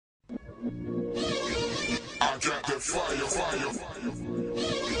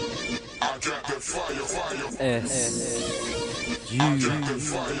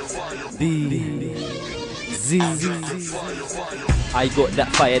I got that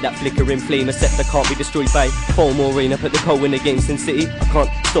fire, that flickering flame, a set that can't be destroyed by foam or rain. I put the coal in the game, Sin City. I can't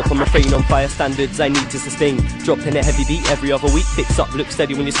stop, I'm refrain on fire standards I need to sustain. Dropping a heavy beat every other week. Fix up, look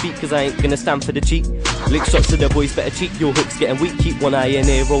steady when you speak, cause I ain't gonna stand for the cheat. Lick shots to the boys, better cheat. Your hook's getting weak, keep one eye and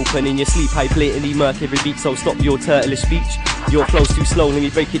ear open in your sleep. I blatantly murk every beat, so stop your turtleish speech. Your flow's too slow, let me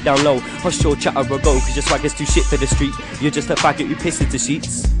break it down low. Hush your chatter or go, cause your swagger's too shit for the street. You're just a faggot who pisses the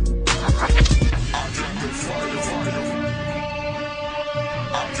sheets.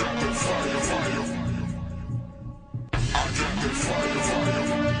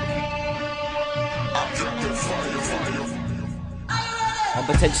 I'm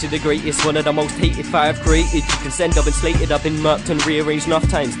potentially the greatest, one of the most hated fire I've created. You can send, I've been slated, I've been murked and rearranged enough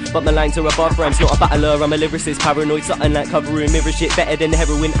times. But my lines are above rhymes, not a battler, I'm a lyricist. Paranoid, something like covering mirror shit. Better than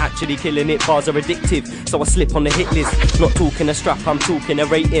heroin, actually killing it. Bars are addictive, so I slip on the hit list. Not talking a strap, I'm talking a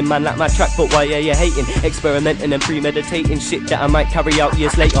rating. Man like my track, but why are you hating? Experimenting and premeditating shit that I might carry out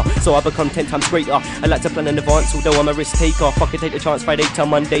years later. So I become 10 times greater. I like to plan in advance, although I'm a risk taker. Fucking take the chance, Friday till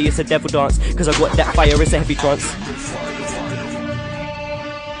Monday, it's a devil dance. Cause I got that fire, it's a heavy trance.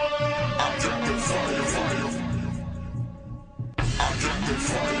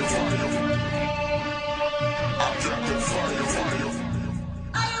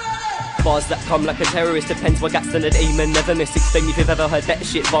 Bars that come like a terrorist, depends what gats than an aim and never miss. Explain if you've ever heard that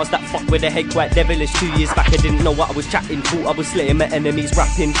shit. Bars that fuck with the head quite devilish. 2 years back I didn't know what I was chatting. Thought I was slaying my enemies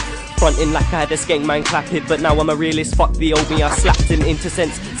rapping. Fronting like I had a skank man clapping. But now I'm a realist, fuck the old me, I slapped him into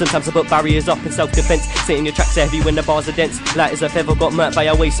sense. Sometimes I put barriers up in self-defense. Saying your tracks are heavy when the bars are dense. Light as a feather, got murked by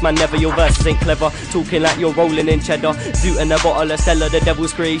a waste man. Never, your verses ain't clever. Talking like you're rolling in cheddar. Zoot and a bottle of Stella, the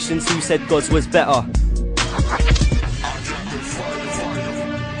devil's creations. Who said God's was better?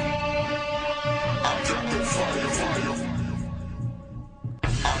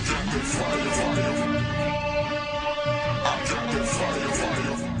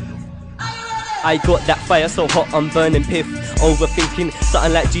 I got that fire so hot I'm burning piff. Overthinking,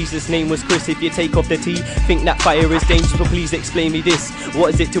 something like Jesus' name was Chris. If you take off the T, think that fire is dangerous, but please explain me this.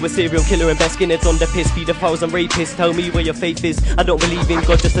 What is it to a serial killer and best skinheads on the piss? Pedophiles and rapists, tell me where your faith is. I don't believe in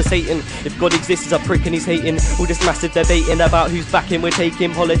God, just a Satan. If God exists, he's a prick and he's hating. All this massive debating about who's backing, we're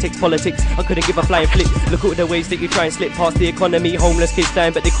taking politics. I couldn't give a flying flip. Look at the ways that you try and slip past the economy. Homeless kids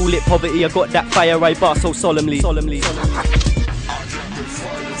dying, but they call it poverty. I got that fire I bar so solemnly.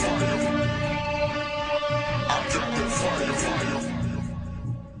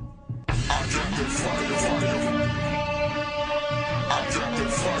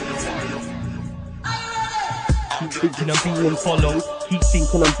 Keep thinking I'm being followed, keep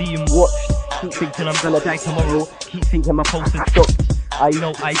thinking I'm being watched, keep thinking I'm gonna die tomorrow, keep thinking my pulse is stopped. I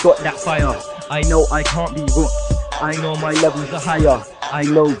know I got that fire, I know I can't be rocked, I know my levels are higher, I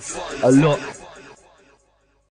know a lot.